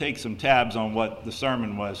take some tabs on what the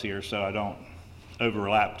sermon was here so I don't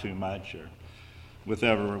overlap too much or with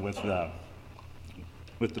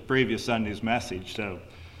the previous Sunday's message. So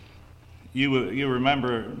you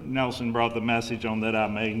remember Nelson brought the message on that I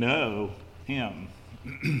may know him.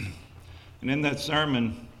 And in that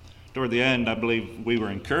sermon, toward the end, I believe we were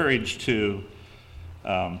encouraged to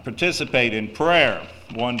participate in prayer,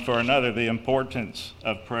 one for another, the importance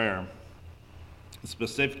of prayer,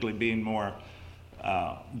 specifically being more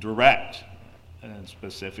direct and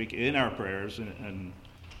specific in our prayers and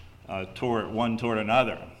toward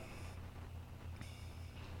another.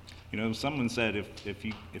 You know, someone said if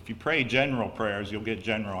you pray general prayers, you'll get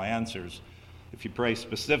general answers. If you pray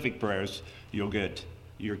specific prayers, you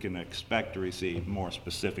can expect to receive more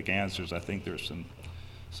specific answers. I think there's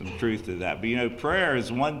some truth to that. But you know, prayer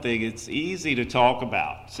is one thing. It's easy to talk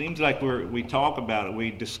about. Seems like we talk about it,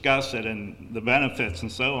 we discuss it and the benefits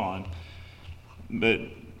and so on. But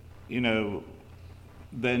you know,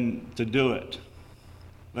 then to do it.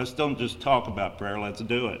 Let's don't just talk about prayer. Let's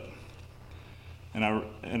do it. And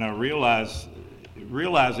I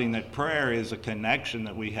realizing that prayer is a connection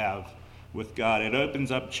that we have with God. It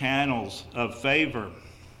opens up channels of favor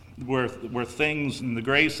where things and the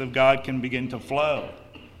grace of God can begin to flow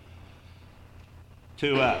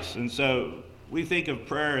to us. And so we think of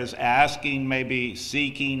prayer as asking, maybe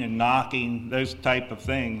seeking and knocking, those type of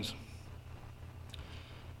things.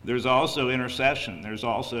 There's also intercession. There's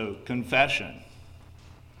also confession.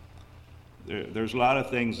 There's a lot of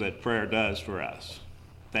things that prayer does for us.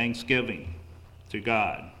 Thanksgiving to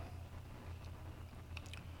God.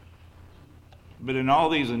 But in all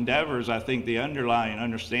these endeavors, I think the underlying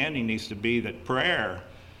understanding needs to be that prayer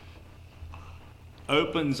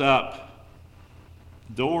opens up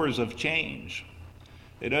doors of change.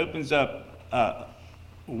 It opens up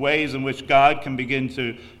ways in which God can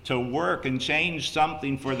begin to work and change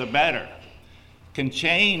something for the better, can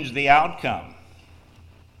change the outcome.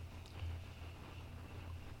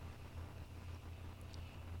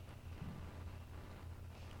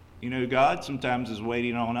 You know, God sometimes is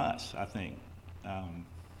waiting on us, I think.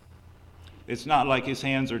 It's not like his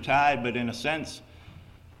hands are tied, but in a sense,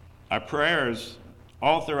 our prayers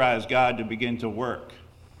authorize God to begin to work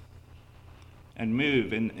and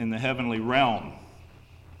move in the heavenly realm.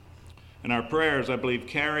 And our prayers, I believe,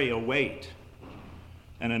 carry a weight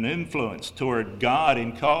and an influence toward God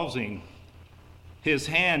in causing his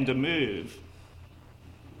hand to move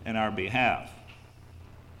in our behalf.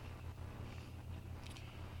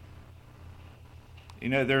 You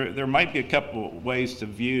know, there might be a couple ways to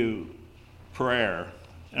view prayer.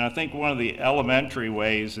 And I think one of the elementary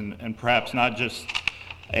ways, and perhaps not just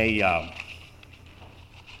the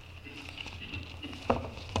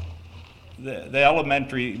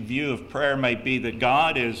elementary view of prayer might be that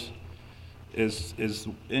God is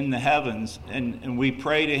in the heavens, and we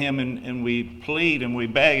pray to him and we plead and we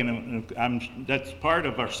beg, and that's part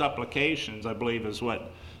of our supplications, I believe, is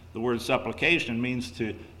what the word supplication means,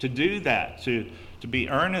 to do that, to be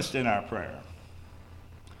earnest in our prayer.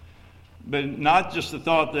 But not just the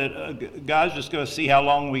thought that God's just going to see how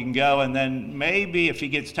long we can go, and then maybe if he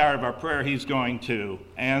gets tired of our prayer, he's going to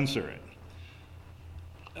answer it.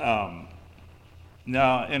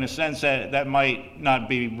 Now, in a sense, that might not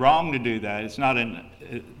be wrong to do that. It's not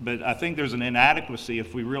but I think there's an inadequacy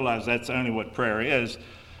if we realize that's only what prayer is.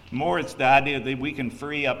 More, it's the idea that we can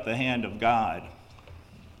free up the hand of God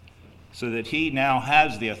so that he now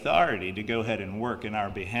has the authority to go ahead and work in our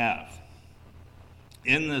behalf.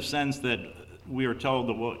 In the sense that we are told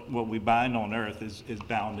that what we bind on earth is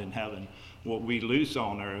bound in heaven. What we loose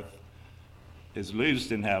on earth is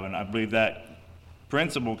loosed in heaven. I believe that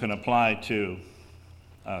principle can apply to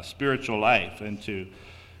spiritual life and to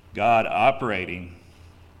God operating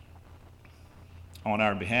on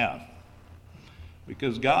our behalf.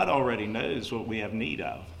 Because God already knows what we have need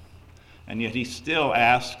of. And yet he still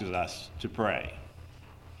asks us to pray.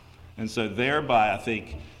 And so thereby, I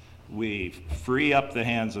think, we free up the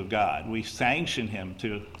hands of God. We sanction him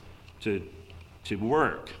to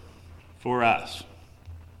work for us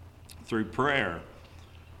through prayer.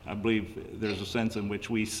 I believe there's a sense in which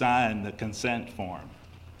we sign the consent form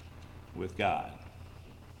with God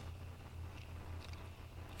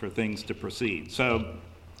for things to proceed. So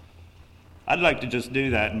I'd like to just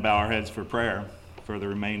do that and bow our heads for prayer for the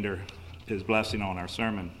remainder, his blessing on our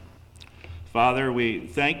sermon. Father, we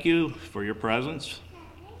thank you for your presence.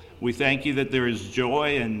 We thank you that there is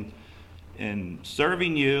joy in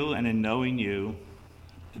serving you and in knowing you,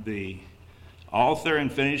 the author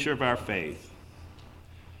and finisher of our faith,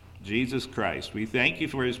 Jesus Christ. We thank you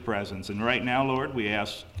for his presence. And right now, Lord, we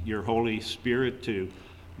ask your Holy Spirit to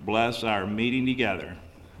bless our meeting together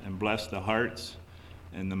and bless the hearts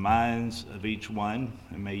and the minds of each one.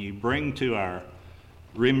 And may you bring to our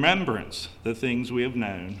remembrance the things we have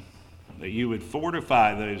known, that you would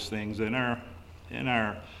fortify those things in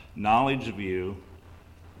our knowledge of you,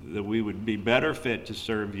 that we would be better fit to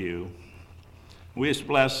serve you. We just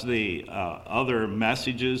bless the other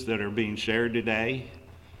messages that are being shared today.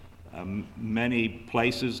 Many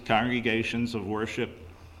places, congregations of worship,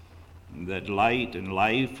 that light and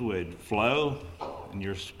life would flow, and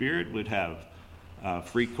your Spirit would have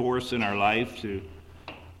free course in our life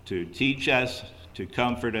to teach us, to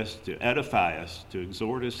comfort us, to edify us, to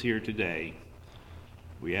exhort us here today.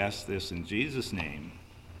 We ask this in Jesus' name.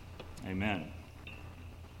 Amen.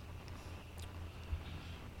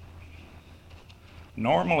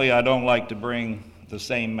 Normally, I don't like to bring the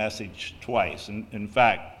same message twice. In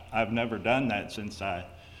fact, I've never done that since I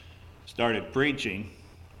started preaching.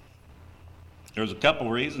 There's a couple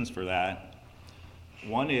reasons for that.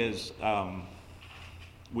 One is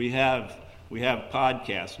we have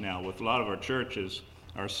podcasts now with a lot of our churches.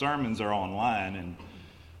 Our sermons are online,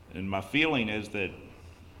 and my feeling is that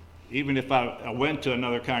even if I went to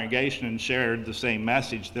another congregation and shared the same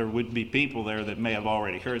message, there would be people there that may have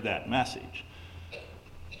already heard that message.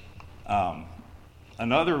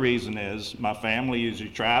 Another reason is my family usually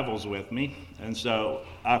travels with me, and so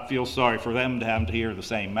I feel sorry for them to have to hear the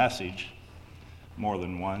same message more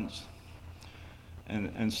than once.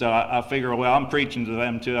 And so I figure, well, I'm preaching to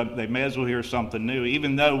them too. They may as well hear something new,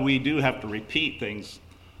 even though we do have to repeat things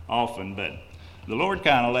often. But the Lord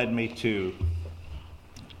kind of led me to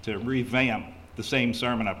revamp the same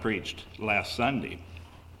sermon I preached last Sunday.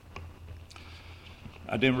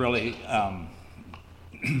 I didn't really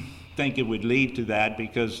think it would lead to that,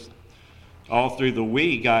 because all through the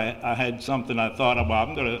week I had something I thought,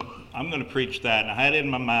 well, I'm gonna preach that, and I had it in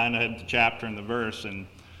my mind. I had the chapter and the verse, and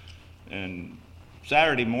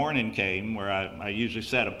Saturday morning came where I usually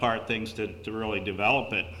set apart things to really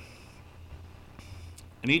develop it,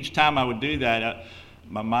 and each time I would do that,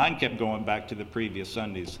 my mind kept going back to the previous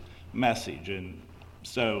Sunday's message, and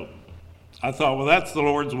so I thought, well, that's the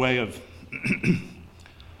Lord's way of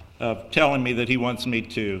telling me that He wants me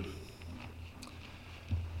to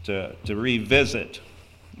revisit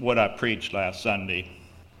what I preached last Sunday.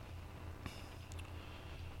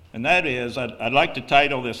 And that is, I'd like to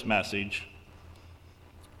title this message,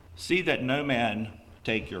 "See That No Man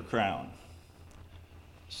Take Your Crown."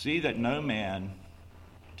 See that no man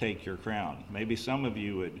take your crown. Maybe some of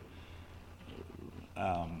you would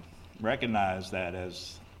recognize that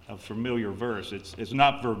as a familiar verse. It's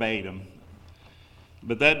not verbatim,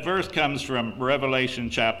 but that verse comes from Revelation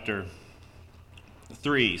chapter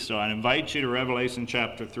 3. So I invite you to Revelation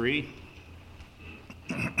chapter 3.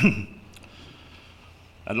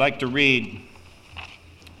 I'd like to read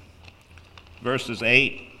verses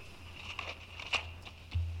 8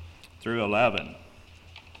 through 11.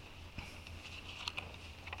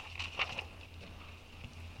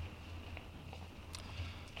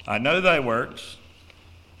 I know thy works.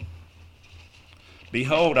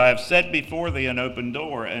 Behold, I have set before thee an open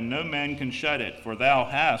door, and no man can shut it. For thou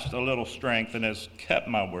hast a little strength, and hast kept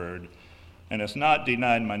my word, and hast not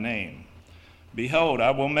denied my name. Behold,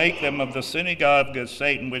 I will make them of the synagogue of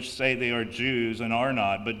Satan, which say they are Jews, and are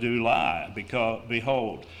not, but do lie. Because,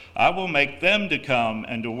 behold, I will make them to come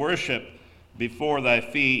and to worship before thy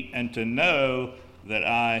feet, and to know that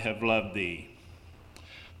I have loved thee.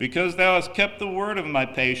 Because thou hast kept the word of my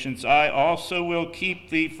patience, I also will keep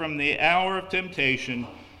thee from the hour of temptation,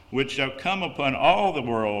 which shall come upon all the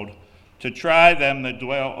world, to try them that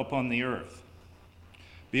dwell upon the earth.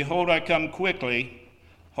 Behold, I come quickly.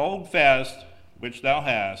 Hold fast which thou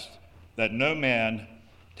hast, that no man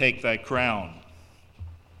take thy crown.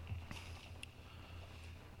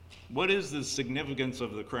 What is the significance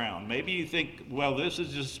of the crown? Maybe you think, well, this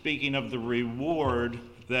is just speaking of the reward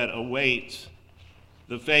that awaits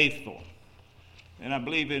the faithful. And I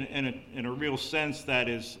believe in a real sense that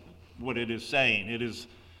is what it is saying. It is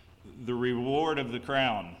the reward of the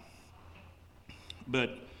crown.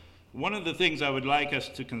 But one of the things I would like us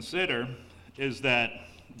to consider is that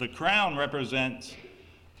the crown represents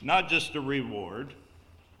not just a reward,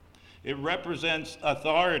 it represents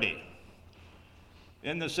authority,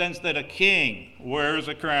 in the sense that a king wears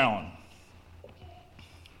a crown.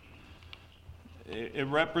 It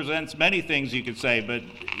represents many things, you could say, but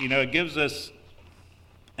it gives us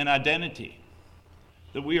an identity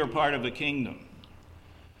that we are part of a kingdom.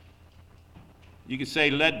 You could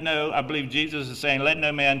say, I believe Jesus is saying, let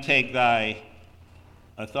no man take thy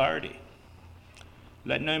authority.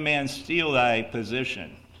 Let no man steal thy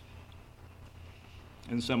position.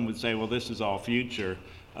 And some would say, well, this is all future.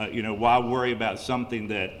 Why worry about something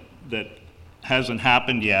that hasn't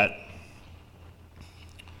happened yet?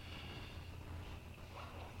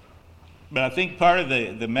 But I think part of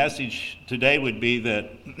the message today would be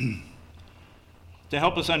that to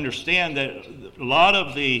help us understand that a lot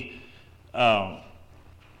of the,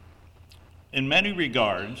 in many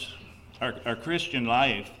regards, our Christian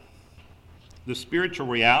life, the spiritual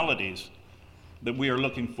realities that we are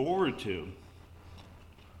looking forward to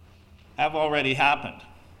have already happened.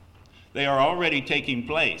 They are already taking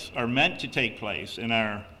place, are meant to take place in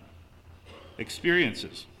our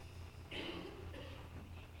experiences.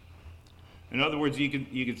 In other words, you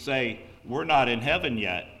could say, we're not in heaven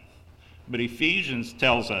yet, but Ephesians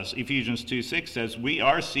tells us, Ephesians 2:6 says, we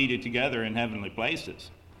are seated together in heavenly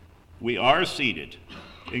places. We are seated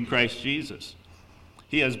in Christ Jesus.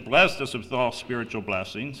 He has blessed us with all spiritual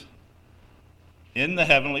blessings in the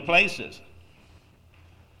heavenly places.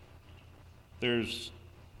 There's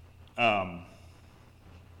a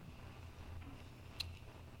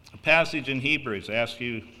passage in Hebrews. I ask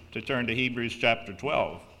you to turn to Hebrews chapter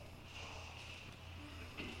 12.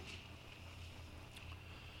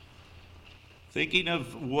 Thinking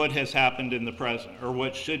of what has happened in the present, or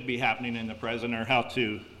what should be happening in the present, or how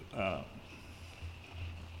to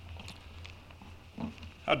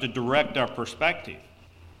direct our perspective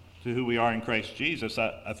to who we are in Christ Jesus,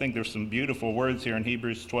 I think there's some beautiful words here in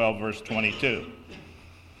Hebrews 12, verse 22.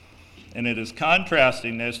 And it is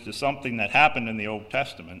contrasting this to something that happened in the Old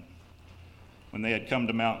Testament when they had come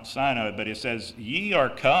to Mount Sinai. But it says, ye are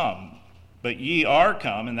come,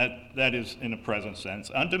 and that is in a present sense,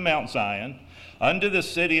 unto Mount Zion, unto the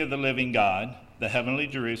city of the living God, the heavenly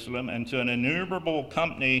Jerusalem, and to an innumerable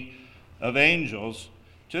company of angels,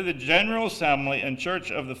 to the general assembly and church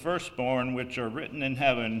of the firstborn which are written in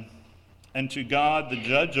heaven, and to God the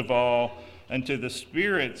judge of all, and to the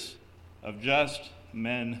spirits of just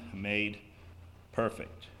men made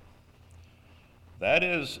perfect. That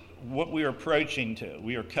is what we are approaching to.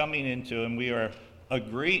 We are coming into, and we are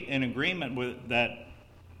in agreement with that.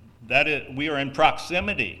 We are in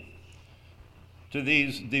proximity to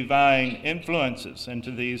these divine influences and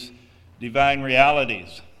to these divine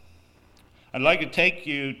realities. I'd like to take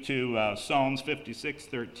you to Psalms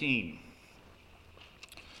 56:13,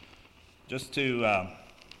 just to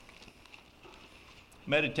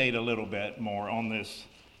meditate a little bit more on this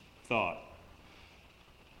thought.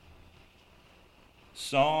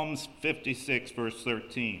 Psalms 56, verse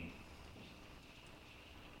 13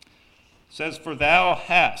 says, for thou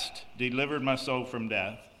hast delivered my soul from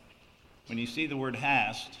death. When you see the word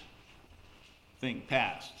hast, think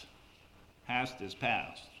past. Hast is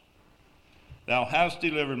past. Thou hast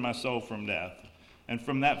delivered my soul from death. And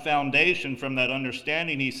from that foundation, from that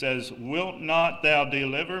understanding, he says, wilt not thou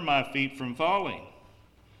deliver my feet from falling?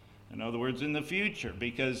 In other words, in the future,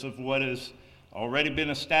 because of what has already been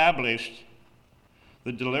established,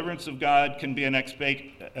 the deliverance of God can be an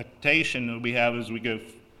expectation that we have as we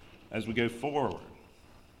go forward.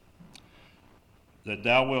 That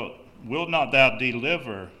thou wilt not thou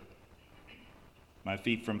deliver my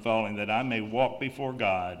feet from falling, that I may walk before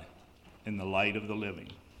God in the light of the living.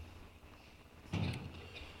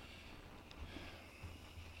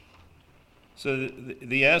 So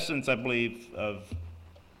the essence, I believe, of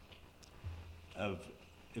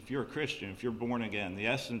if you're a Christian, if you're born again, the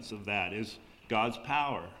essence of that is God's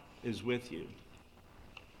power is with you.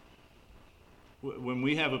 When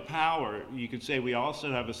we have a power, you could say we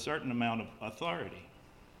also have a certain amount of authority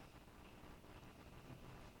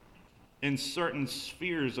in certain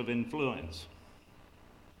spheres of influence.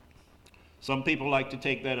 Some people like to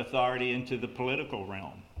take that authority into the political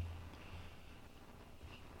realm.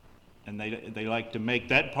 And they like to make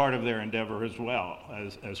that part of their endeavor as well,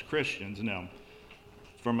 as Christians. Now,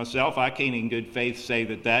 for myself, I can't in good faith say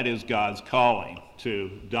that that is God's calling, to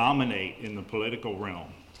dominate in the political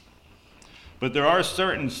realm. But there are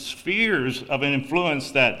certain spheres of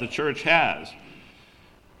influence that the church has.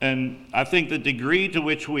 And I think the degree to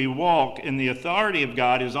which we walk in the authority of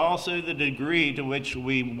God is also the degree to which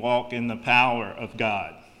we walk in the power of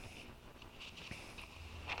God.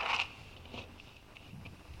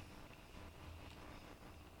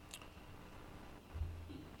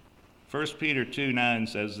 First Peter 2:9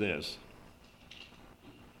 says this,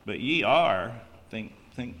 but ye are, think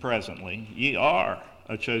presently, ye are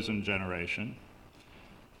a chosen generation,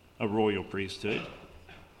 a royal priesthood,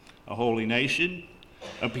 a holy nation,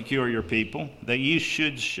 a peculiar people, that ye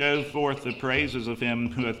should show forth the praises of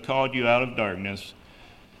him who hath called you out of darkness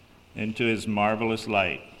into his marvelous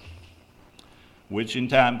light, which in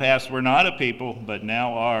time past were not a people, but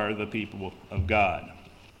now are the people of God.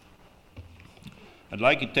 I'd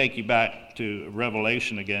like to take you back to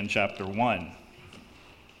Revelation again, chapter 1.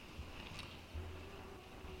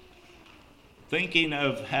 Thinking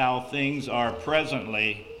of how things are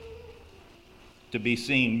presently to be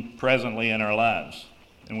seen presently in our lives.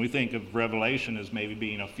 And we think of Revelation as maybe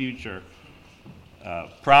being a future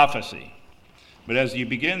prophecy. But as you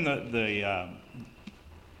begin the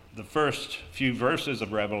first few verses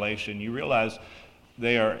of Revelation, you realize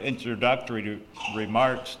they are introductory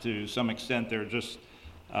remarks to some extent. They're just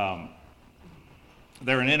they're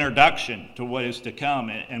an introduction to what is to come.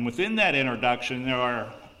 And within that introduction, there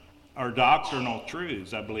are doctrinal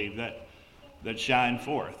truths, I believe, that shine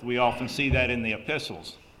forth. We often see that in the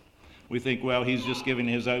epistles. We think, well, he's just giving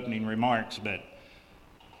his opening remarks, but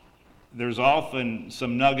there's often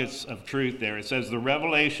some nuggets of truth there. It says, the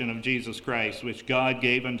revelation of Jesus Christ, which God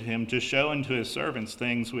gave unto him to show unto his servants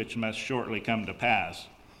things which must shortly come to pass.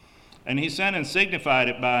 And he sent and signified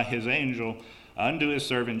it by his angel unto his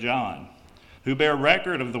servant John, who bear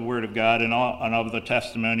record of the word of God and of the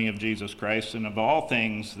testimony of Jesus Christ, and of all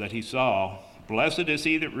things that he saw. Blessed is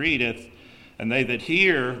he that readeth, and they that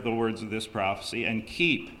hear the words of this prophecy, and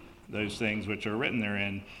keep those things which are written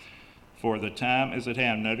therein, for the time is at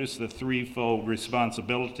hand. Notice the threefold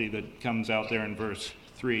responsibility that comes out there in verse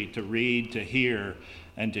 3, to read, to hear,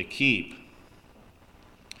 and to keep.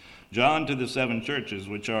 John to the 7 churches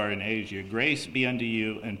which are in Asia, grace be unto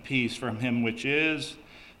you, and peace from him which is,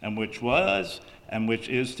 and which was, and which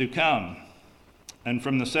is to come, and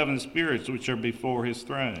from the 7 spirits which are before his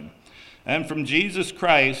throne, and from Jesus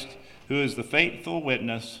Christ, who is the faithful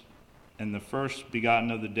witness, and the first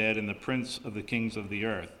begotten of the dead, and the prince of the kings of the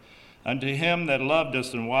earth, unto him that loved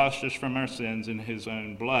us and washed us from our sins in his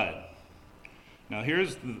own blood. Now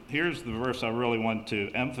here's the verse I really want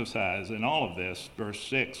to emphasize in all of this, verse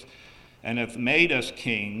 6, and hath made us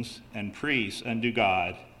kings and priests unto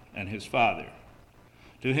God and his Father.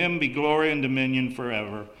 To him be glory and dominion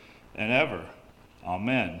forever and ever.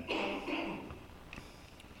 Amen.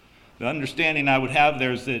 The understanding I would have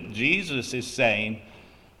there is that Jesus is saying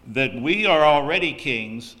that we are already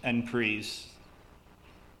kings and priests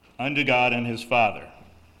unto God and his Father.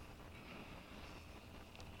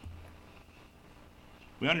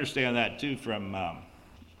 We understand that too from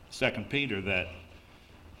 2 Peter, that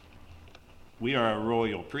we are a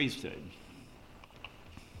royal priesthood.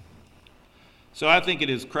 So I think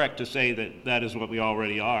it is correct to say that that is what we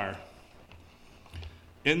already are.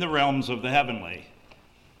 In the realms of the heavenly,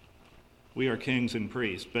 we are kings and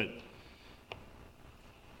priests. But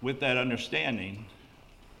with that understanding,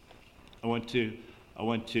 I want to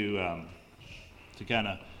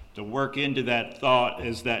work into that thought,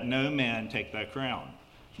 is that no man take thy crown.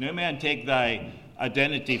 No man take thy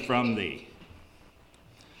identity from thee.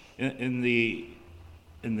 In the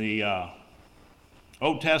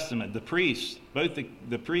Old Testament, the priests, both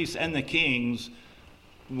the priests and the kings,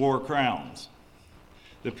 wore crowns.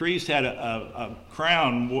 The priest had a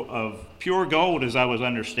crown of pure gold, as I was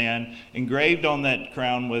understand. Engraved on that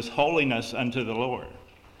crown was holiness unto the Lord.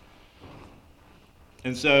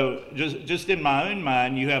 And so, just in my own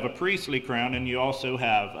mind, you have a priestly crown and you also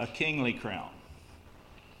have a kingly crown.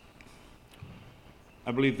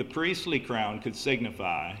 I believe the priestly crown could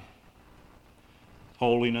signify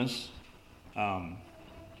holiness.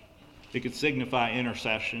 It could signify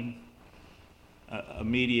intercession, a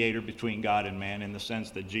mediator between God and man, in the sense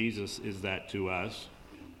that Jesus is that to us.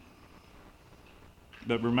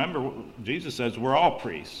 But remember, Jesus says we're all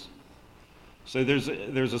priests. So there's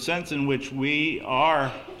a sense in which we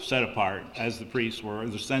are set apart, as the priests were.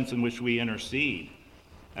 There's a sense in which we intercede,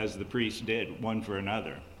 as the priests did, one for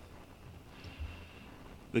another.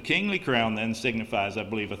 The kingly crown then signifies, I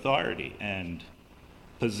believe, authority and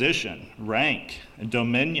position, rank, and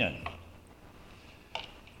dominion,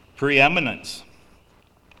 preeminence.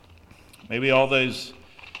 Maybe all those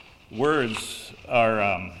words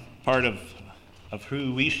are part of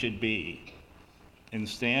who we should be in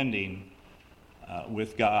standing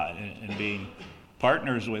with God and being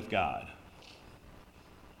partners with God,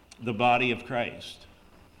 the body of Christ,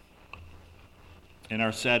 in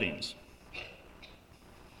our settings.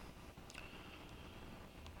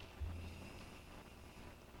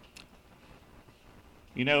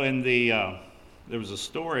 You know, there was a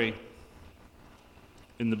story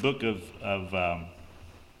in the book in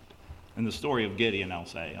the story of Gideon, I'll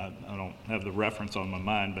say. I don't have the reference on my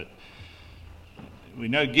mind, but we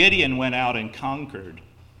know Gideon went out and conquered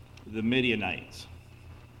the Midianites.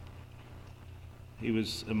 He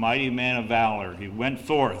was a mighty man of valor. He went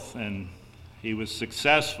forth and he was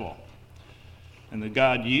successful, and that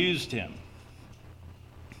God used him.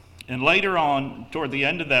 And later on, toward the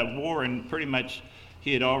end of that war, and pretty much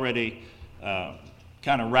he had already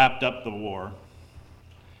kind of wrapped up the war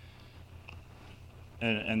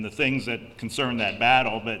and the things that concerned that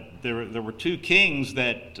battle. But there were two kings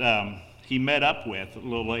that he met up with a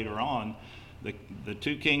little later on. The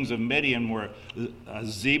two kings of Midian were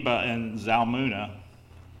Zebah and Zalmunna.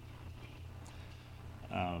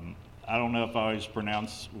 I don't know if I always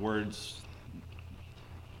pronounce words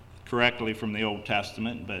correctly from the Old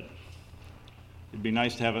Testament, but it'd be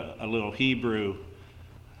nice to have a little Hebrew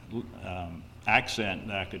accent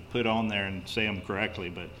that I could put on there and say them correctly.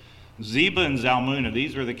 But Zebah and Zalmunna,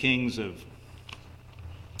 these were the kings of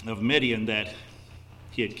Midian that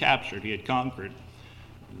he had captured, he had conquered.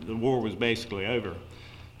 The war was basically over.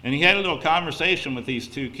 And he had a little conversation with these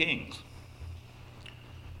two kings.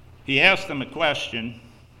 He asked them a question.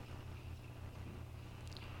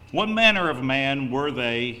 What manner of man were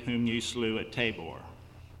they whom you slew at Tabor?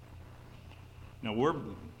 Now,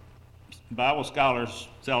 Bible scholars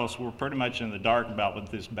tell us we're pretty much in the dark about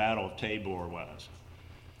what this battle of Tabor was.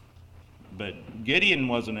 But Gideon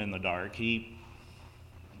wasn't in the dark. He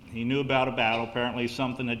knew about a battle. Apparently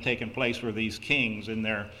something had taken place where these kings in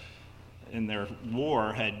their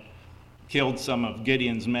war had killed some of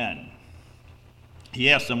Gideon's men. He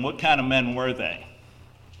asked them, what kind of men were they?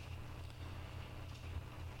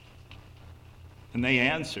 And they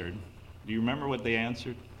answered. Do you remember what they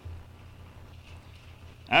answered?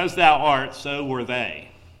 As thou art, so were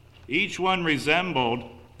they. Each one resembled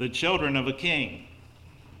the children of a king.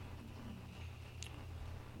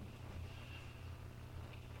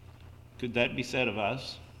 Could that be said of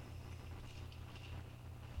us?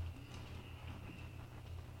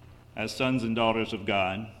 As sons and daughters of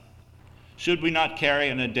God, should we not carry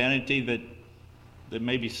an identity that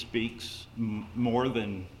maybe speaks more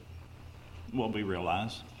than what we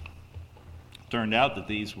realize? Turned out that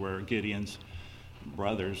these were Gideon's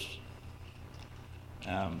brothers.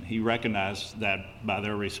 He recognized that by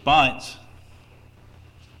their response.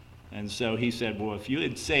 And so he said, well, if you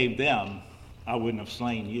had saved them, I wouldn't have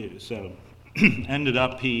slain you. So ended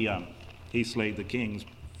up he slayed the kings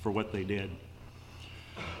for what they did.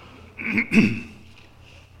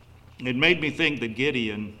 It made me think that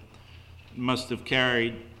Gideon must have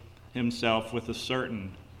carried himself with a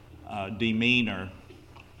certain demeanor,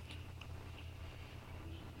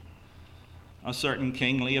 a certain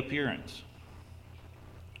kingly appearance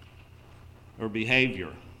or behavior.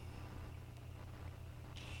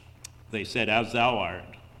 They said, as thou art,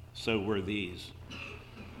 so were these.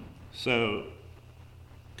 So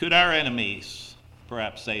could our enemies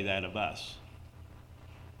perhaps say that of us?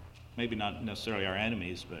 Maybe not necessarily our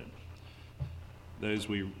enemies, but those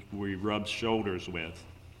we rub shoulders with.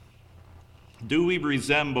 Do we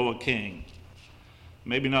resemble a king?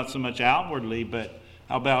 Maybe not so much outwardly, but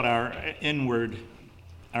how about our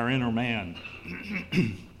inner man?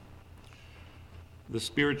 The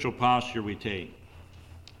spiritual posture we take.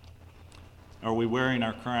 Are we wearing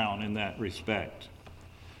our crown in that respect?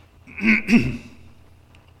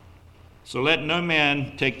 So let no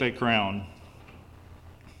man take thy crown.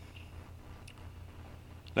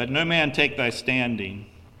 Let no man take thy standing,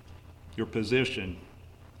 your position,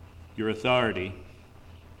 your authority.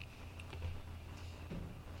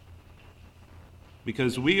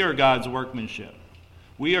 Because we are God's workmanship.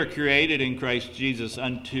 We are created in Christ Jesus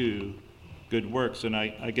unto good works. And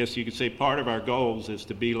I guess you could say part of our goals is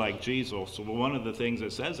to be like Jesus. So one of the things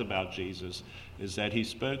it says about Jesus is that he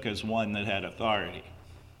spoke as one that had authority.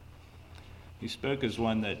 He spoke as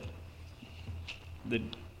one that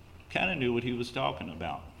kind of knew what he was talking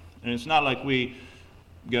about. And it's not like we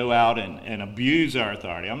go out and abuse our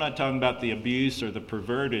authority. I'm not talking about the abuse or the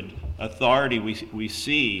perverted authority we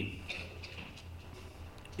see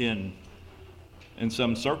in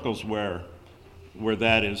some circles where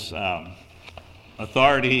that is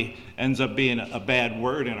authority ends up being a bad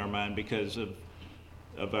word in our mind because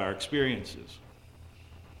of our experiences.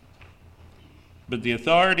 But the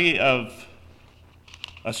authority of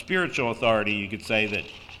a spiritual authority, you could say,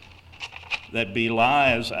 that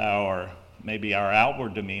belies maybe our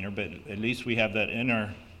outward demeanor, but at least we have that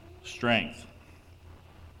inner strength.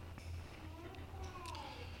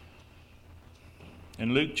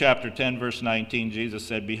 In Luke chapter 10, verse 19, Jesus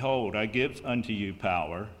said, behold, I give unto you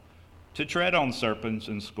power to tread on serpents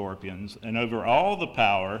and scorpions, and over all the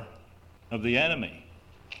power of the enemy.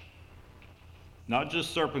 Not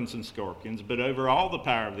just serpents and scorpions, but over all the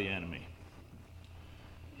power of the enemy.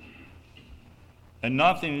 And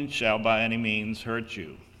nothing shall by any means hurt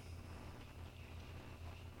you.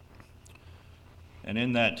 And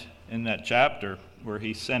in that chapter where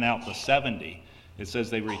he sent out the 70, it says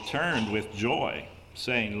they returned with joy,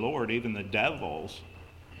 saying, Lord, even the devils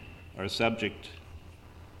are subject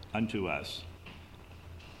unto us.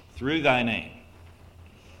 through thy name.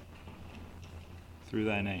 Through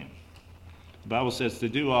thy name. The Bible says to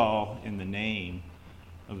do all in the name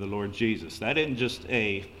of the Lord Jesus. That isn't just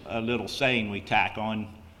a little saying we tack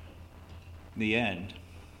on the end,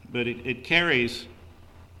 but it carries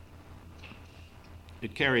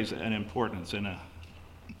an importance and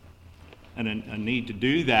a need to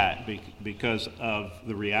do that because of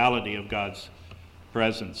the reality of God's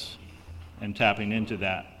presence and tapping into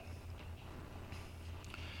that.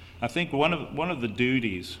 I think one of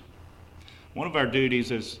our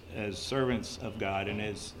duties as servants of God and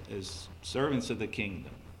as servants of the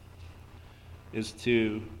kingdom is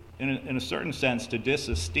to, in a certain sense, to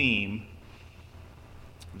disesteem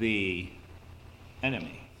the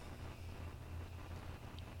enemy.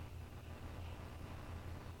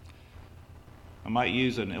 I might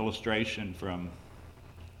use an illustration from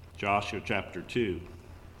Joshua chapter 2,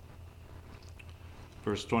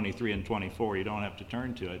 verse 23 and 24. You don't have to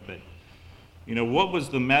turn to it, but what was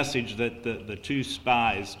the message that the two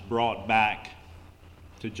spies brought back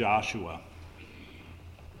to Joshua?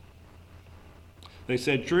 They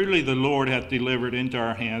said, "Truly the Lord hath delivered into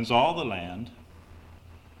our hands all the land,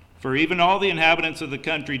 for even all the inhabitants of the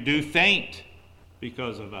country do faint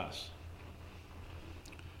because of us."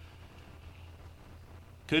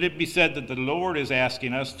 Could it be said that the Lord is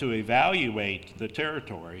asking us to evaluate the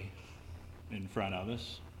territory in front of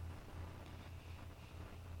us?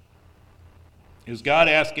 Is God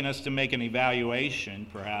asking us to make an evaluation,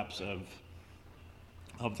 perhaps,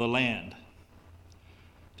 of the land?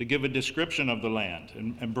 To give a description of the land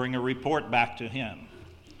and bring a report back to Him?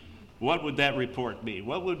 What would that report be?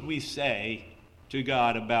 What would we say to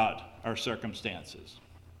God about our circumstances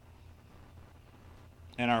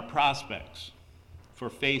and our prospects for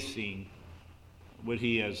facing what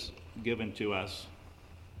He has given to us?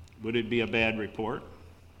 Would it be a bad report?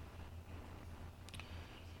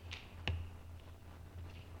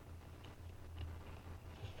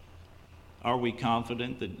 Are we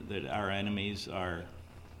confident that our enemies are,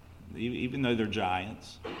 even though they're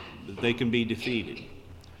giants, that they can be defeated?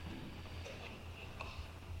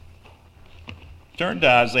 Turn to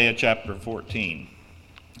Isaiah chapter 14.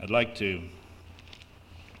 I'd like to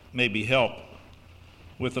maybe help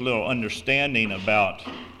with a little understanding about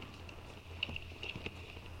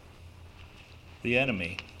the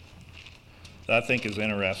enemy that I think is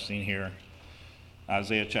interesting here.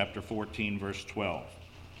 Isaiah chapter 14, verse 12.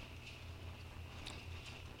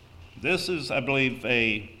 This is, I believe,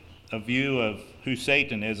 a view of who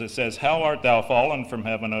Satan is. It says, "How art thou fallen from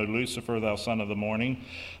heaven, O Lucifer, thou son of the morning?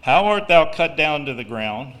 How art thou cut down to the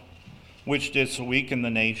ground, which didst weaken the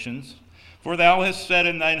nations? For thou hast said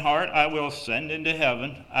in thine heart, I will ascend into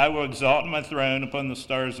heaven. I will exalt my throne upon the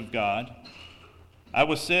stars of God. I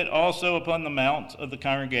will sit also upon the mount of the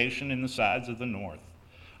congregation in the sides of the north.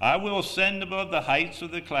 I will ascend above the heights of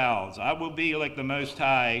the clouds. I will be like the Most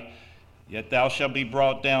High, yet thou shalt be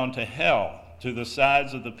brought down to hell, to the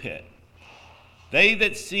sides of the pit. They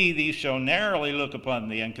that see thee shall narrowly look upon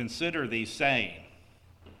thee and consider thee, saying,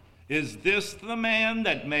 Is this the man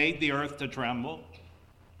that made the earth to tremble,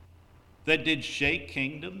 that did shake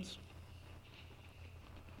kingdoms?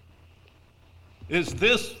 Is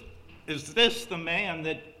this the man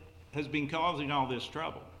that has been causing all this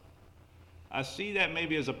trouble? I see that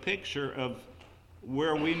maybe as a picture of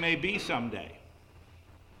where we may be someday.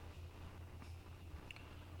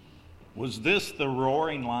 Was this the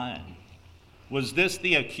roaring lion? Was this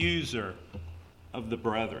the accuser of the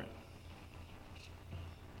brethren?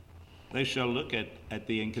 They shall look at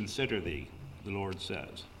thee and consider thee, the Lord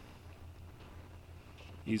says.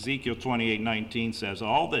 Ezekiel 28:19 says,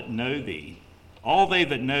 all they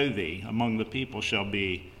that know thee among the people shall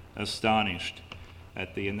be astonished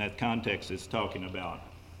at thee. In that context, it's talking about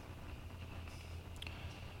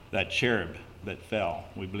that cherub that fell.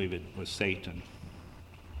 We believe it was Satan.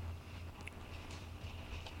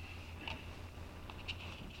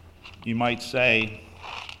 You might say,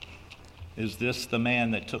 is this the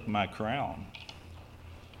man that took my crown?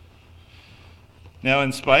 Now,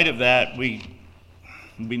 in spite of that, we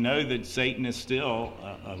know that Satan is still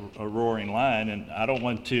a roaring lion, and I don't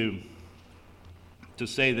want to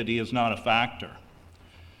say that he is not a factor.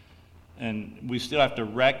 And we still have to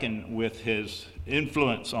reckon with his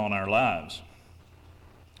influence on our lives.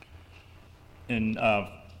 In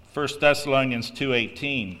 1 Thessalonians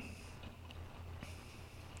 2:18,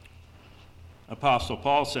 Apostle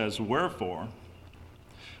Paul says, Wherefore,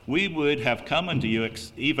 we would have come unto you,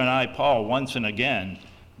 even I, Paul, once and again,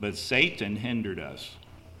 but Satan hindered us.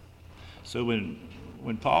 So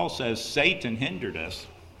when Paul says Satan hindered us,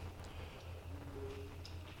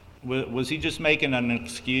 Was he just making an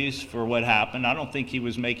excuse for what happened? I don't think he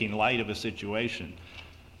was making light of a situation.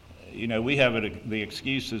 You know, we have the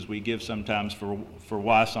excuses we give sometimes for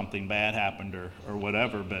why something bad happened or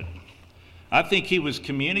whatever, but I think he was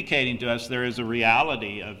communicating to us there is a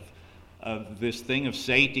reality of this thing of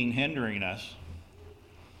Satan hindering us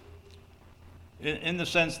in the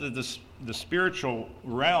sense that the spiritual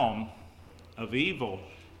realm of evil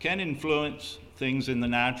can influence things in the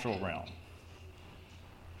natural realm.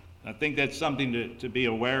 I think that's something to be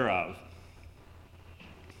aware of.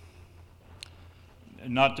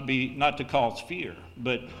 Not to cause fear,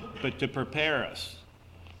 but to prepare us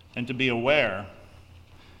and to be aware.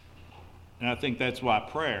 And I think that's why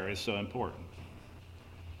prayer is so important.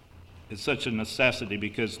 It's such a necessity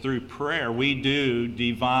because through prayer we do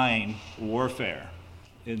divine warfare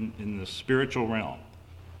in the spiritual realm.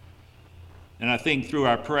 And I think through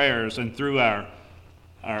our prayers and through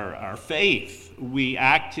our faith, we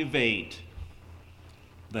activate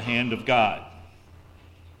the hand of God.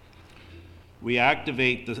 We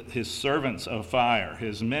activate his servants of fire,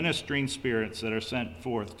 his ministering spirits that are sent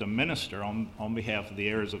forth to minister on behalf of the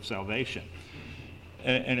heirs of salvation.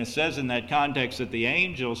 And it says in that context that the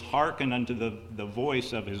angels hearken unto the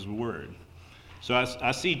voice of his word. So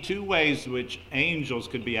I see two ways which angels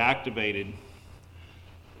could be activated.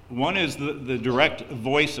 One is the direct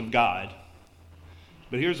voice of God.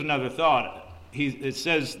 But here's another thought. It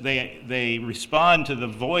says they respond to the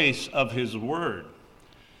voice of his word.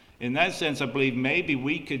 In that sense, I believe maybe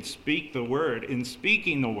we could speak the word. In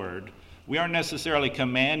speaking the word, we aren't necessarily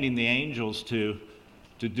commanding the angels to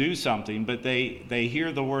do something, but they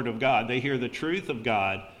hear the word of God. They hear the truth of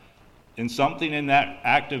God, and something in that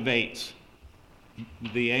activates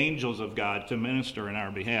the angels of God to minister in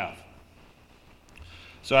our behalf.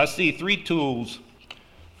 So I see three tools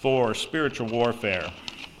for spiritual warfare.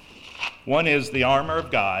 One is the armor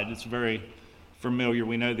of God. It's very familiar.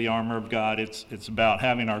 We know the armor of God. It's about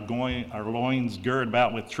having our loins girded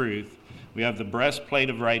about with truth. We have the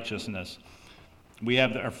breastplate of righteousness. We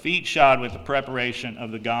have our feet shod with the preparation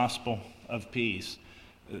of the gospel of peace.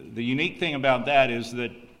 The unique thing about that is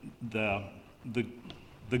that the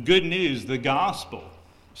good news, the gospel,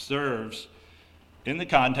 serves in the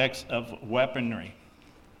context of weaponry.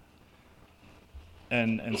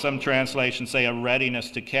 And some translations say a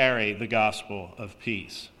readiness to carry the gospel of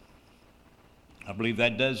peace. I believe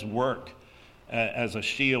that does work as a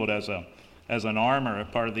shield, as an armor, a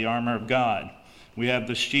part of the armor of God. We have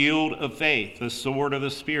the shield of faith, the sword of the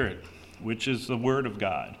Spirit, which is the Word of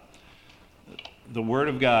God. The Word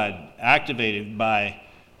of God activated by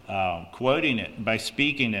quoting it, by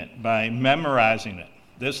speaking it, by memorizing it.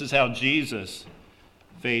 This is how Jesus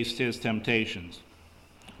faced his temptations.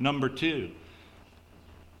 Number two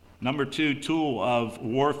tool of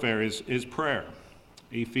warfare is prayer.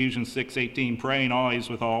 Ephesians 6:18, praying always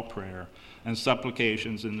with all prayer and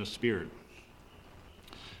supplications in the Spirit.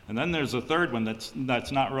 And then there's a third one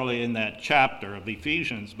that's not really in that chapter of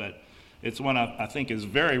Ephesians, but it's one I think is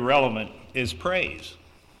very relevant, is praise.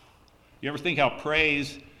 You ever think how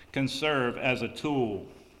praise can serve as a tool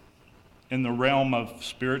in the realm of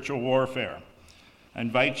spiritual warfare? I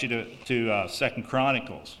invite you to 2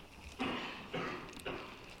 Chronicles.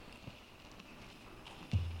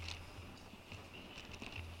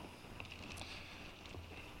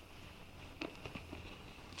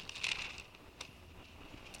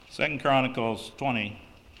 Second Chronicles 20,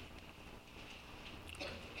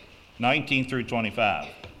 19 through 25.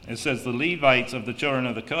 It says, the Levites of the children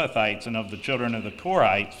of the Kohathites and of the children of the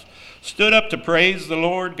Korites stood up to praise the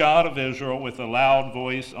Lord God of Israel with a loud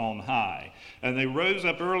voice on high. And they rose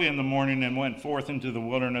up early in the morning and went forth into the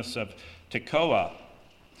wilderness of Tekoa.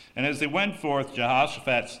 And as they went forth,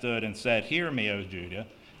 Jehoshaphat stood and said, hear me, O Judah,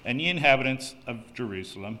 and ye inhabitants of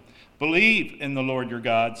Jerusalem. Believe in the Lord your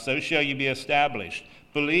God, so shall ye be established.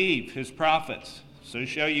 Believe his prophets, so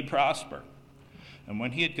shall ye prosper. And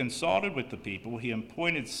when he had consulted with the people, he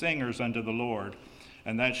appointed singers unto the Lord,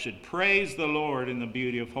 and that should praise the Lord in the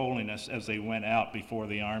beauty of holiness as they went out before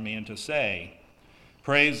the army, and to say,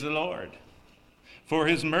 praise the Lord, for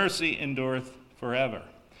his mercy endureth forever.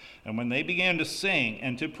 And when they began to sing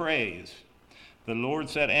and to praise, the Lord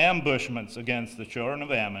set ambushments against the children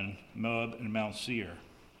of Ammon, Moab, and Mount Seir,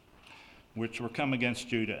 which were come against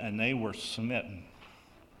Judah, and they were smitten.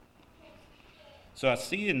 So I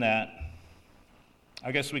see in that,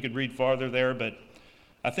 I guess we could read farther there, but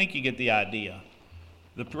I think you get the idea.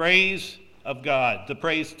 The praise of God, the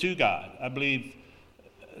praise to God, I believe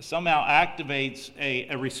somehow activates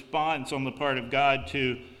a response on the part of God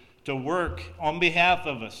to work on behalf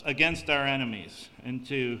of us against our enemies and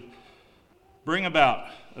to bring about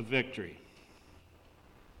a victory.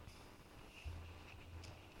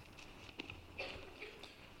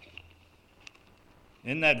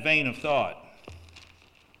 In that vein of thought,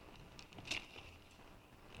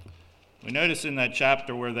 we notice in that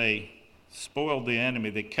chapter where they spoiled the enemy,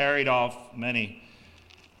 they carried off many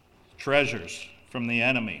treasures from the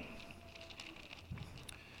enemy.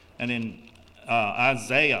 And in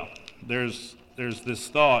Isaiah, there's this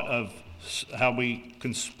thought of how we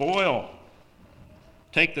can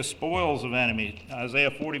take the spoils of enemy.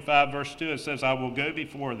 Isaiah 45 verse 2, it says, I will go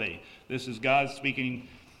before thee. This is God speaking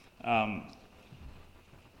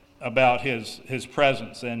about his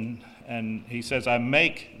presence. And he says, I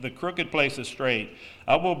make the crooked places straight.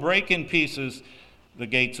 I will break in pieces the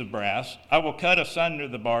gates of brass. I will cut asunder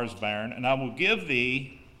the bars of iron, and I will give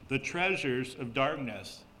thee the treasures of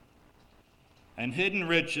darkness and hidden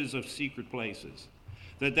riches of secret places,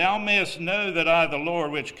 that thou mayest know that I, the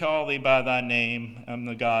Lord, which call thee by thy name, am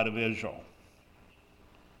the God of Israel.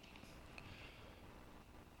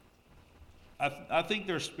 I think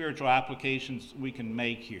there are spiritual applications we can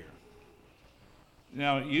make here.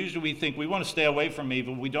 Now, usually we think we want to stay away from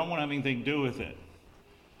evil. We don't want to have anything to do with it.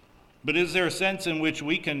 But is there a sense in which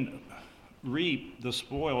we can reap the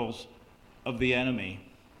spoils of the enemy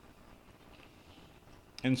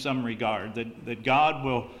in some regard? That God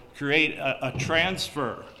will create a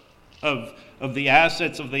transfer of the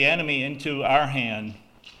assets of the enemy into our hand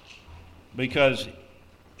because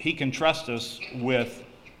he can trust us with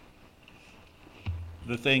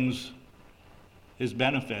the things, his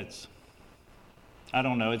benefits. I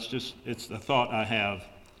don't know, it's the thought I have.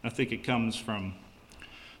 I think it comes from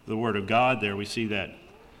the Word of God there. We see that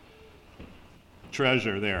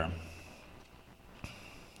treasure there.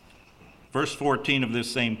 Verse 14 of this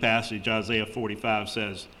same passage, Isaiah 45,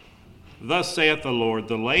 says, Thus saith the Lord,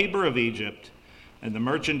 the labor of Egypt, and the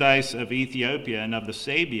merchandise of Ethiopia, and of the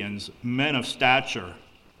Sabians, men of stature,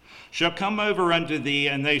 shall come over unto thee,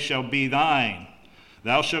 and they shall be thine.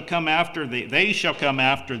 Thou shalt come after thee, they shall come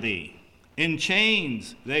after thee. In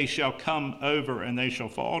chains they shall come over, and they shall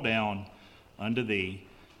fall down unto thee,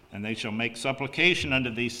 and they shall make supplication unto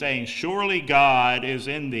thee, saying, Surely God is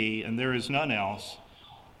in thee, and there is none else.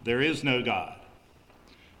 There is no God.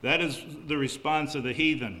 That is the response of the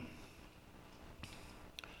heathen.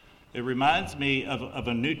 It reminds me of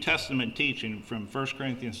a New Testament teaching from 1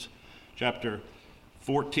 Corinthians chapter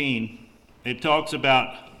 14. It talks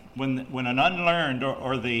about when an unlearned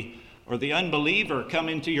or the unbeliever come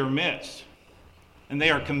into your midst, and they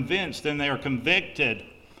are convinced and they are convicted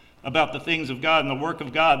about the things of God and the work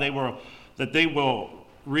of God, they will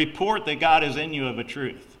report that God is in you of a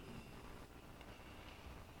truth.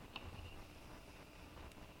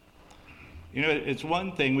 You know, it's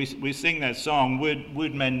one thing, we sing that song,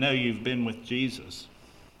 Would men know you've been with Jesus?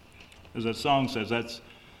 As that song says,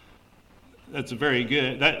 that's very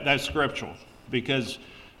good, that's scriptural, because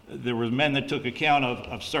there were men that took account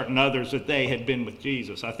of certain others that they had been with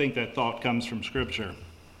Jesus. I think that thought comes from Scripture.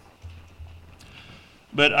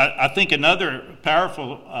 But I think another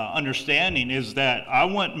powerful understanding is that I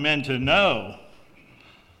want men to know,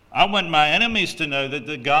 I want my enemies to know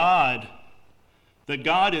that God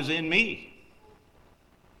is in me.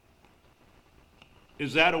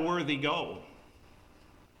 Is that a worthy goal?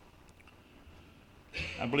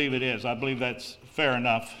 I believe it is. I believe that's fair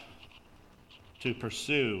enough to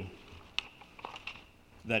pursue,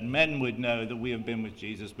 that men would know that we have been with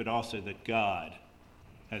Jesus, but also that God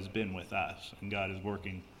has been with us and God is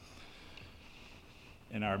working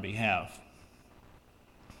in our behalf.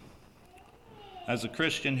 As a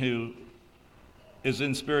Christian who is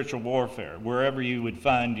in spiritual warfare, wherever you would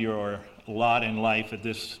find your lot in life at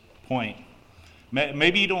this point,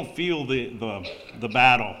 maybe you don't feel the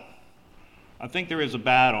battle. I think there is a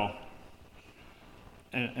battle.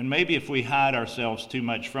 And maybe if we hide ourselves too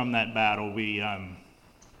much from that battle,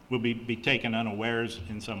 we'll be taken unawares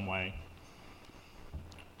in some way.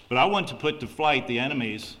 But I want to put to flight the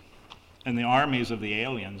enemies and the armies of the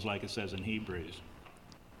aliens, like it says in Hebrews.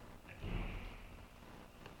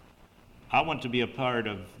 I want to be a part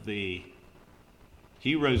of the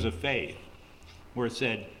heroes of faith, where it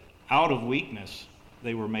said, out of weakness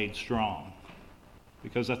they were made strong.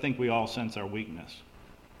 Because I think we all sense our weakness.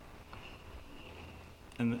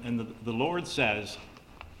 And the Lord says,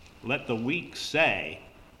 let the weak say,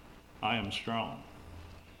 I am strong.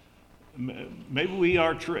 Maybe we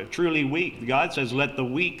are truly weak. God says, let the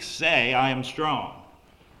weak say, I am strong.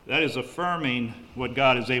 That is affirming what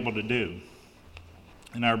God is able to do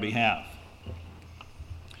in our behalf.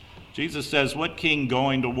 Jesus says, what king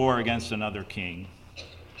going to war against another king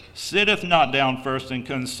sitteth not down first and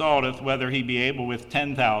consulteth whether he be able with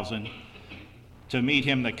 10,000 to meet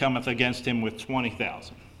him that cometh against him with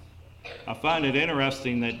 20,000. I find it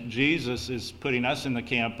interesting that Jesus is putting us in the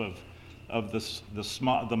camp of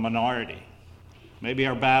the minority. Maybe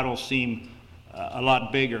our battles seem a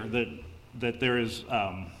lot bigger, that there is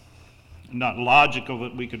not logical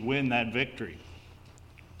that we could win that victory.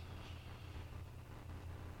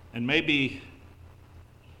 And maybe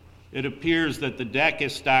it appears that the deck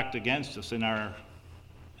is stacked against us in our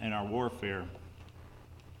warfare.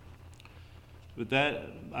 But that,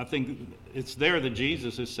 I think it's there that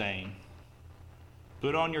Jesus is saying,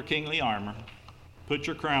 put on your kingly armor, put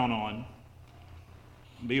your crown on,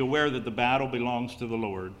 be aware that the battle belongs to the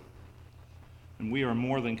Lord, and we are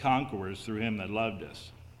more than conquerors through him that loved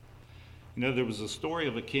us. You know, there was a story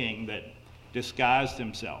of a king that disguised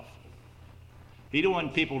himself. He didn't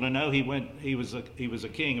want people to know he was a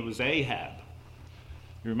king. It was Ahab.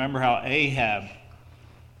 You remember how Ahab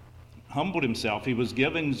humbled himself. He was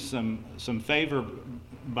given some favor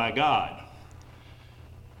by God.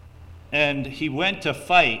 And he went to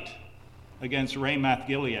fight against Ramoth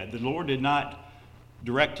Gilead. The Lord did not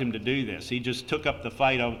direct him to do this. He just took up the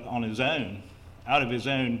fight on his own, out of his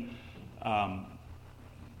own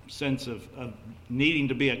sense of needing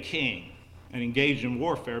to be a king and engaged in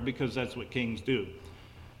warfare, because that's what kings do.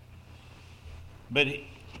 But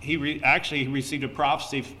he received a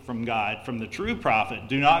prophecy from God, from the true prophet,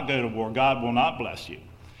 do not go to war, God will not bless you.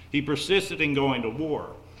 He persisted in going to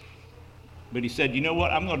war. But he said, you know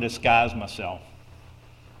what, I'm going to disguise myself.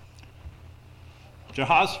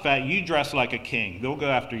 Jehoshaphat, you dress like a king, they'll go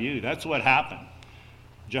after you. That's what happened.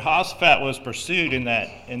 Jehoshaphat was pursued in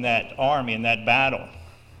that army, in that battle.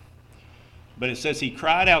 But it says he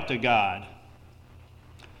cried out to God,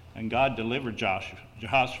 and God delivered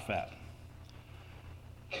Jehoshaphat.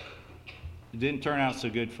 It didn't turn out so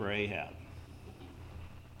good for Ahab.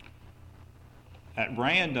 At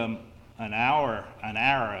random, an arrow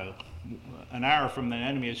from the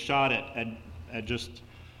enemy is shot at just,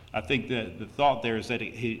 I think the thought there is that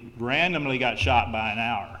he randomly got shot by an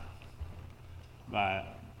arrow.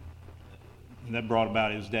 And that brought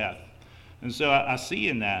about his death. And so I see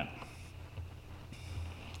in that,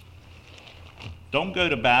 don't go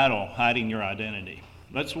to battle hiding your identity.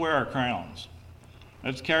 Let's wear our crowns.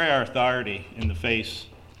 Let's carry our authority in the face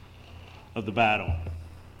of the battle.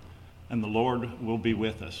 And the Lord will be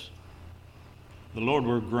with us. The Lord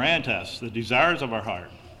will grant us the desires of our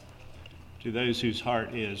heart to those whose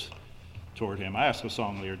heart is toward him. I ask a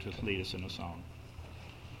song leader to lead us in a song.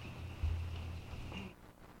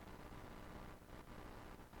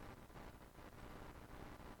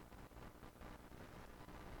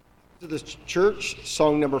 To the church,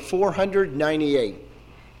 song number 498.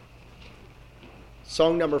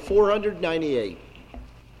 Song number 498.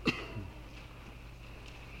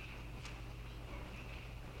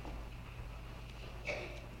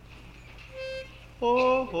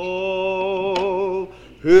 Oh,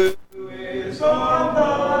 oh,